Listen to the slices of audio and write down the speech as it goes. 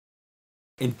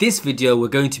In this video, we're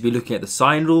going to be looking at the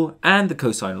sine rule and the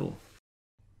cosine rule.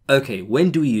 Okay, when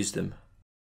do we use them?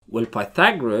 Well,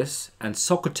 Pythagoras and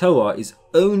SOHCAHTOA is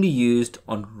only used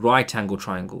on right angle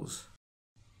triangles.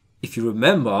 If you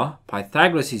remember,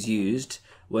 Pythagoras is used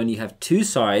when you have two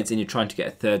sides and you're trying to get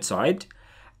a third side,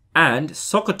 and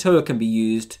SOHCAHTOA can be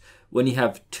used when you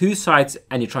have two sides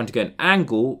and you're trying to get an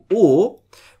angle, or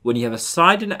when you have a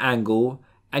side and an angle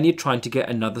and you're trying to get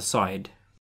another side.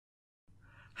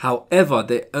 However,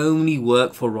 they only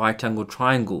work for right angle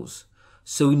triangles,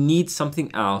 so we need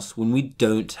something else when we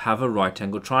don't have a right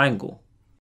angle triangle.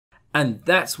 And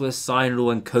that's where sine rule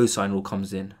and cosine rule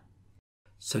comes in.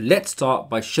 So let's start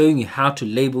by showing you how to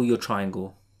label your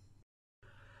triangle.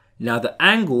 Now the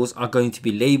angles are going to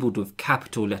be labelled with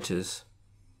capital letters.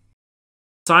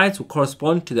 Sides will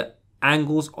correspond to the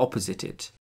angles opposite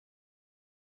it.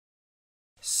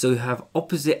 So you have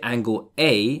opposite angle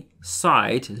A,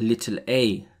 side little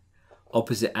a,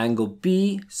 opposite angle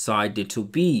B, side little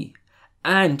b,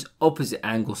 and opposite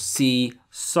angle C,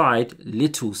 side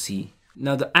little c.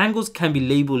 Now the angles can be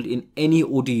labelled in any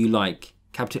order you like,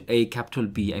 capital A, capital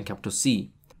B and capital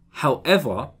C.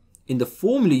 However, in the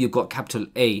formula you've got capital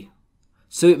A,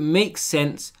 so it makes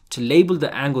sense to label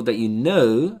the angle that you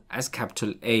know as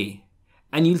capital A,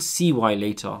 and you'll see why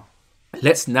later.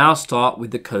 Let's now start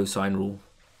with the cosine rule.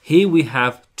 Here we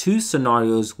have two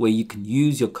scenarios where you can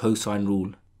use your cosine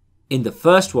rule. In the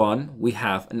first one, we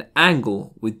have an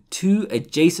angle with two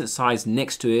adjacent sides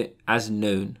next to it as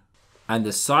known. And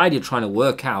the side you're trying to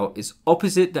work out is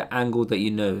opposite the angle that you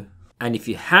know. And if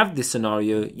you have this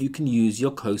scenario, you can use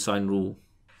your cosine rule.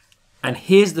 And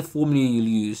here's the formula you'll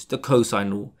use, the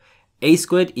cosine rule. A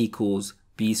squared equals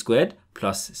b squared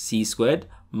plus c squared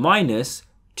minus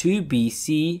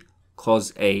 2bc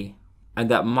cos A. And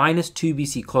that minus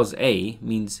 2bc cos A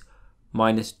means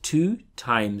minus 2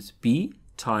 times b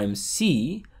times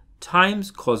c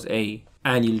times cos A.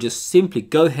 And you'll just simply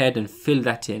go ahead and fill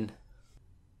that in.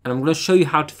 And I'm going to show you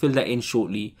how to fill that in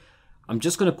shortly. I'm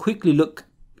just going to quickly look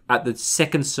at the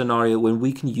second scenario when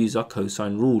we can use our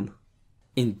cosine rule.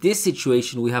 In this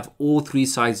situation, we have all three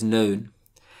sides known.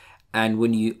 And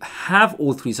when you have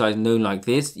all three sides known like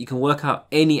this, you can work out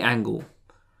any angle.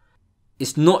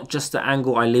 It's not just the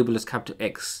angle I label as capital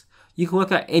X. You can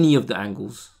work out any of the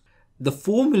angles. The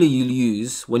formula you'll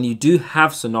use when you do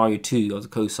have scenario 2 of the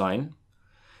cosine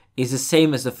is the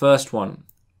same as the first one.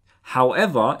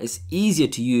 However, it's easier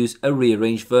to use a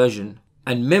rearranged version,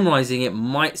 and memorizing it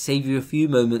might save you a few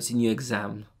moments in your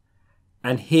exam.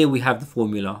 And here we have the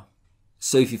formula.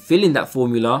 So if you fill in that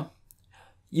formula,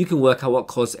 you can work out what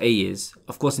cos A is.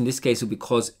 Of course, in this case, it will be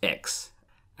cos X,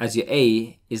 as your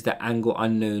A is the angle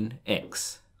unknown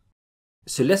X.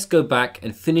 So let's go back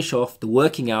and finish off the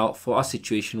working out for our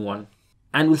situation 1.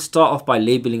 And we'll start off by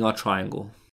labeling our triangle.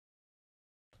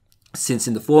 Since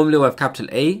in the formula we have capital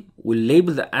A, we'll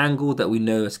label the angle that we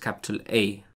know as capital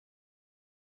A.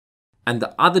 And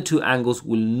the other two angles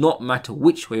will not matter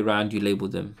which way around you label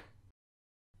them.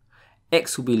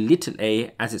 X will be little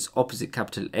a as its opposite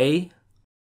capital A.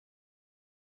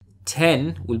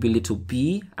 10 will be little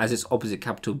b as its opposite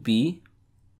capital B.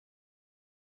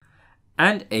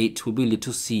 And 8 will be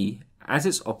little c as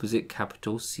its opposite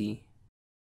capital C.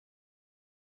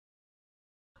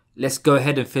 Let's go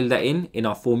ahead and fill that in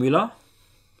our formula.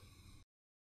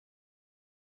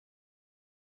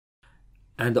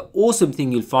 And the awesome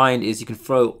thing you'll find is you can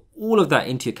throw all of that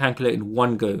into your calculator in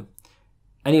one go,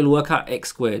 and you'll work out x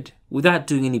squared without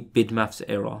doing any bid maths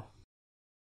error.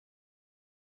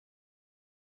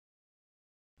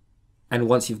 And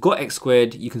once you've got x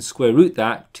squared, you can square root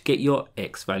that to get your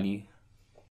x value.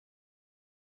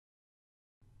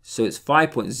 So it's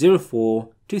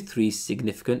 5.04 to 3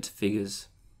 significant figures.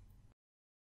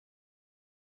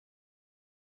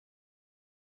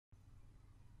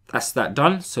 That's that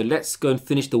done. So let's go and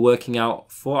finish the working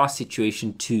out for our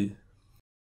situation 2.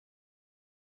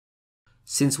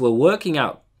 Since we're working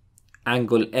out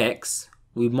angle X,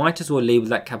 we might as well label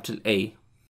that capital A.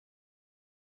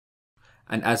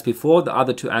 And as before, the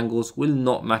other two angles will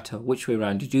not matter which way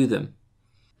around you do them.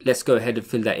 Let's go ahead and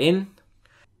fill that in.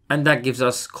 And that gives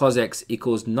us cos X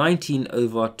equals 19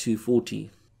 over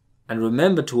 240. And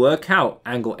remember, to work out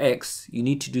angle X, you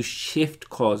need to do shift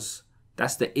cos.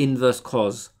 That's the inverse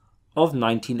cos of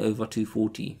 19 over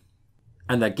 240.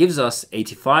 And that gives us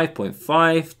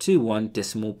 85.5 to 1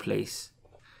 decimal place.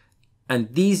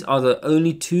 And these are the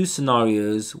only two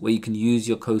scenarios where you can use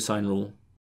your cosine rule.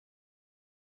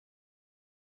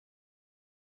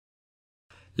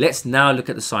 Let's now look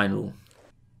at the sine rule.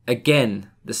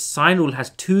 Again, the sine rule has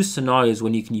two scenarios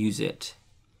when you can use it.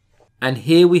 And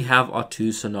here we have our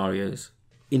two scenarios.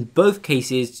 In both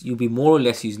cases, you'll be more or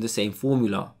less using the same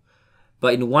formula.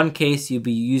 But in one case, you'll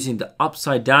be using the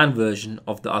upside down version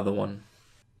of the other one.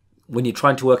 When you're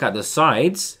trying to work out the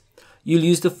sides, you'll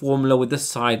use the formula with the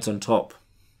sides on top.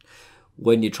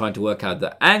 When you're trying to work out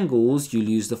the angles, you'll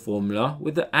use the formula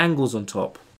with the angles on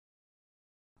top.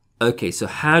 Okay, so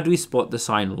how do we spot the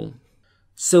sine rule?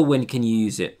 So when can you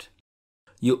use it?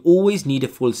 You always need a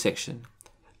full section.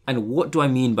 And what do I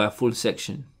mean by a full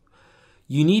section?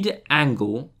 You need an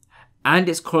angle and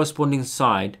its corresponding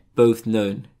side both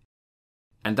known.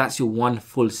 And that's your one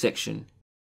full section.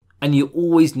 And you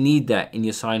always need that in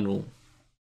your sine rule.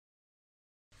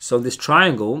 So this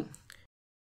triangle,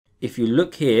 if you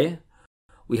look here,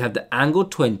 we have the angle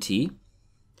 20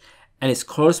 and its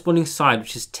corresponding side,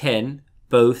 which is 10,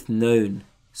 both known.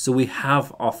 So we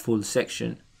have our full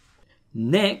section.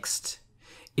 Next,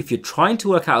 if you're trying to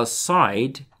work out a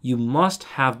side, you must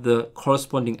have the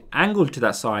corresponding angle to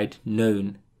that side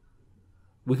known.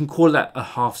 We can call that a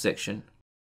half section.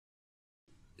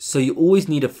 So you always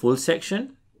need a full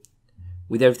section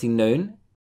with everything known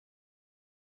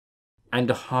and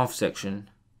a half section.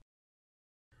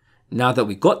 Now that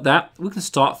we got that, we can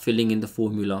start filling in the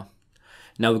formula.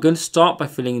 Now we're going to start by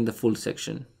filling in the full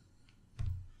section.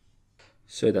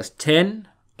 So that's 10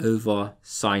 over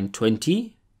sine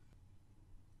 20.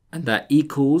 And that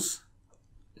equals,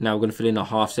 now we're going to fill in a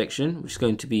half section, which is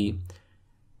going to be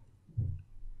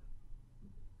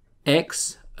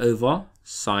x over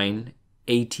sine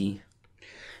 80.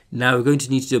 Now we're going to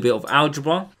need to do a bit of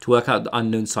algebra to work out the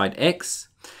unknown side x.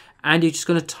 And you're just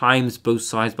going to times both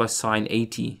sides by sine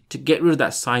 80 to get rid of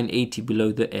that sine 80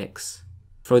 below the x.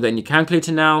 Throw that in your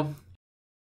calculator now.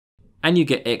 And you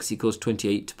get x equals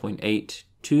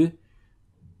 28.82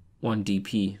 1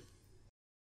 dp.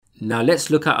 Now let's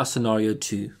look at our scenario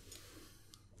 2.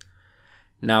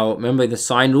 Now remember, in the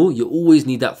sine rule, you always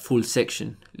need that full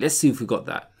section. Let's see if we got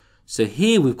that. So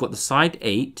here we've got the side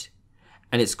 8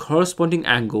 and its corresponding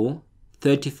angle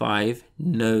 35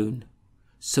 known.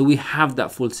 So we have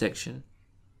that full section.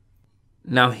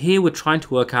 Now here we're trying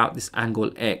to work out this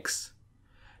angle x.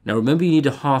 Now remember, you need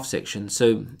a half section.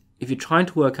 So if you're trying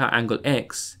to work out angle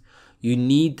x, you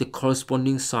need the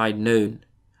corresponding side known.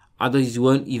 Otherwise you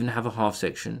won't even have a half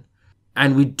section.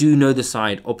 And we do know the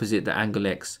side opposite the angle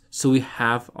x. So we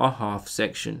have our half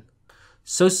section.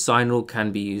 So sine rule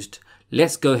can be used.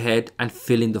 Let's go ahead and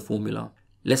fill in the formula.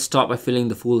 Let's start by filling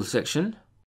the full section.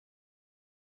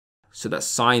 So that's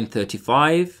sine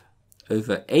 35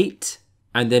 over 8.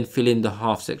 And then fill in the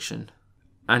half section.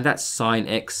 And that's sine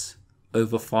x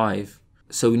over 5.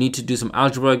 So we need to do some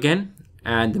algebra again.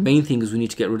 And the main thing is we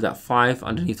need to get rid of that 5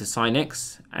 underneath the sine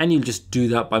x. And you'll just do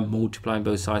that by multiplying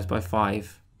both sides by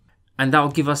 5. And that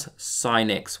will give us sine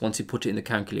x once you put it in the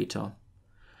calculator.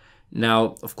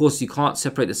 Now, of course, you can't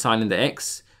separate the sine and the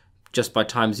x just by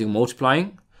timesing or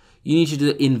multiplying. You need to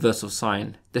do the inverse of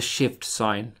sine, the shift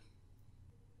sign.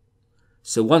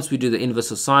 So once we do the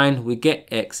inverse of sine, we get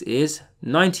x is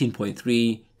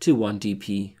 19.3 to 1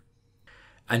 dp.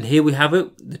 And here we have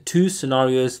it, the two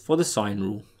scenarios for the sine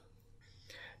rule.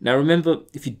 Now remember,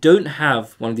 if you don't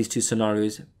have one of these two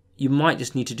scenarios, you might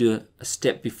just need to do a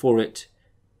step before it.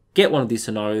 Get one of these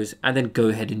scenarios and then go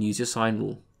ahead and use your sine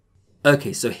rule.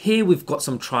 Okay, so here we've got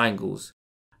some triangles.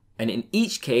 And in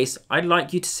each case, I'd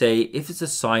like you to say if it's a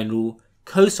sine rule,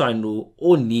 cosine rule,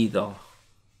 or neither.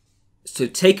 So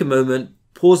take a moment,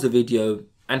 pause the video,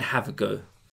 and have a go.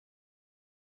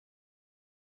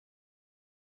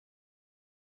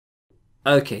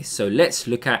 Okay, so let's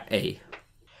look at A.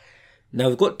 Now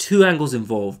we've got two angles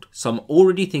involved, so I'm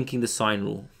already thinking the sine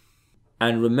rule.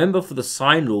 And remember, for the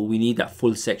sine rule, we need that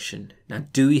full section. Now,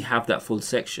 do we have that full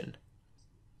section?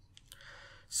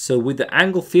 So with the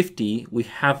angle 50, we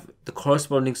have the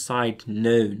corresponding side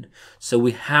known. So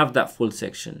we have that full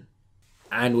section.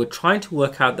 And we're trying to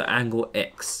work out the angle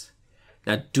x.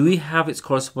 Now, do we have its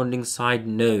corresponding side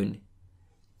known?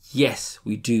 Yes,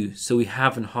 we do. So we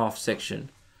have a half section.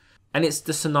 And it's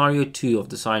the scenario 2 of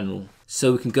the sine rule.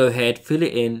 So we can go ahead, fill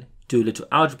it in, do a little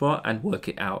algebra and work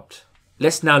it out.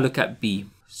 Let's now look at B.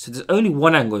 So there's only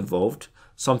one angle involved.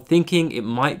 So I'm thinking it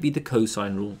might be the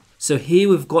cosine rule. So here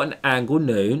we've got an angle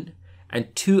known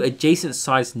and two adjacent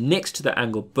sides next to the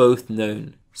angle both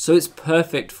known. So it's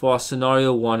perfect for our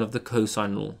scenario 1 of the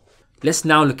cosine rule. Let's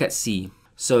now look at C.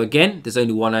 So again, there's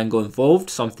only one angle involved,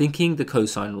 so I'm thinking the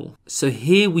cosine rule. So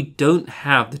here we don't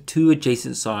have the two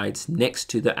adjacent sides next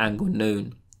to the angle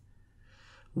known.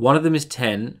 One of them is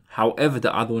 10, however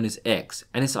the other one is x,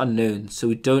 and it's unknown, so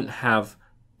we don't have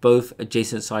both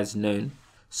adjacent sides known.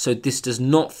 So this does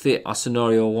not fit our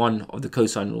scenario 1 of the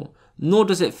cosine rule, nor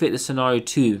does it fit the scenario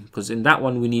 2, because in that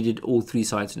one we needed all three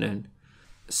sides known.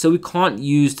 so we can't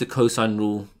use the cosine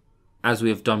rule as we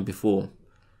have done before.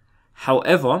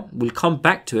 However, we'll come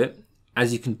back to it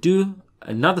as you can do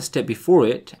another step before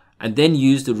it and then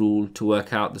use the rule to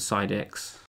work out the side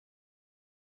x.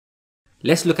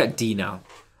 Let's look at D now.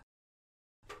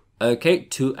 Okay,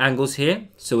 two angles here,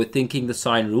 so we're thinking the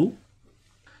sine rule.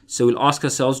 So we'll ask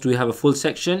ourselves, do we have a full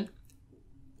section?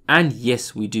 And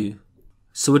yes, we do.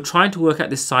 So we're trying to work out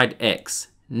this side x.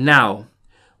 Now,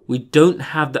 we don't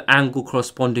have the angle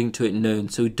corresponding to it known,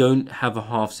 so we don't have a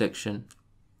half section.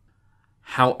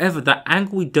 However, that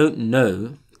angle we don't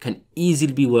know can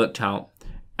easily be worked out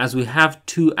as we have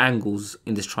two angles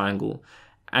in this triangle.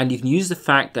 And you can use the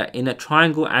fact that in a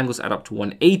triangle, angles add up to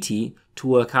 180 to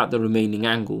work out the remaining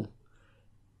angle.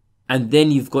 And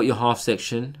then you've got your half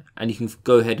section and you can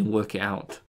go ahead and work it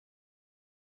out.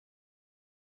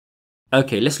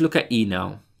 Okay, let's look at E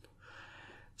now.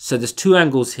 So there's two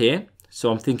angles here. So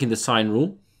I'm thinking the sine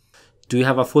rule. Do we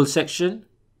have a full section?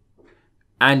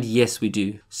 And yes, we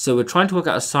do. So we're trying to work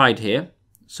out a side here.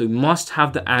 So we must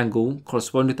have the angle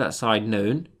corresponding to that side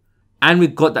known. And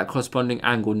we've got that corresponding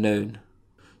angle known.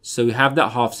 So we have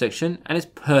that half section and it's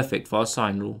perfect for our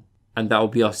sine rule. And that will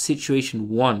be our situation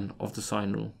 1 of the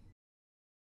sine rule.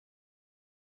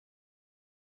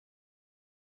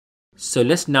 So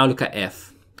let's now look at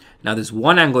F. Now there's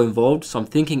one angle involved, so I'm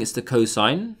thinking it's the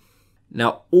cosine.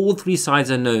 Now all three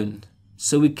sides are known,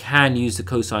 so we can use the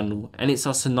cosine rule, and it's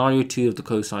our scenario 2 of the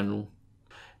cosine rule.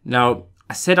 Now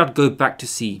I said I'd go back to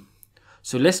C,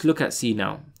 so let's look at C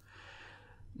now.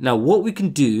 Now what we can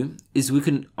do is we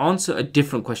can answer a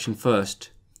different question first,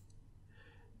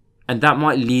 and that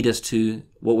might lead us to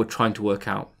what we're trying to work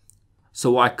out.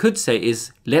 So what I could say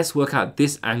is, let's work out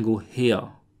this angle here.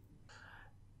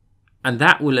 And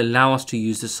that will allow us to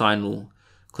use the sine rule,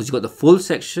 because you've got the full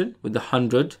section with the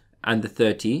 100 and the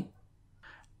 30.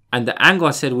 And the angle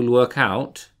I said will work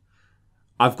out,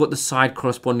 I've got the side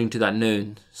corresponding to that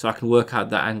known, so I can work out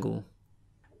that angle.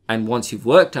 And once you've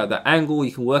worked out that angle,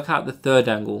 you can work out the third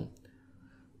angle,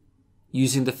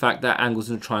 using the fact that angles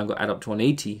in a triangle add up to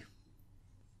 180.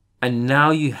 And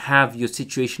now you have your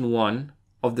situation 1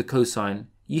 of the cosine.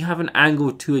 You have an angle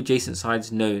with two adjacent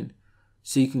sides known,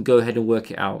 so you can go ahead and work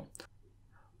it out.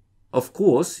 Of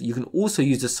course, you can also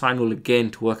use the sine rule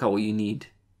again to work out what you need.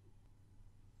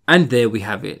 And there we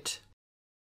have it.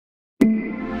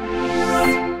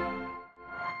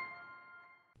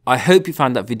 I hope you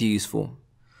found that video useful.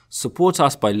 Support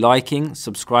us by liking,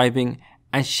 subscribing,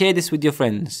 and share this with your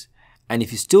friends. And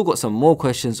if you still got some more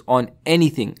questions on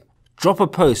anything, drop a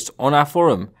post on our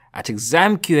forum at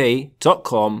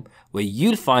examqa.com where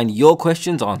you'll find your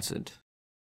questions answered.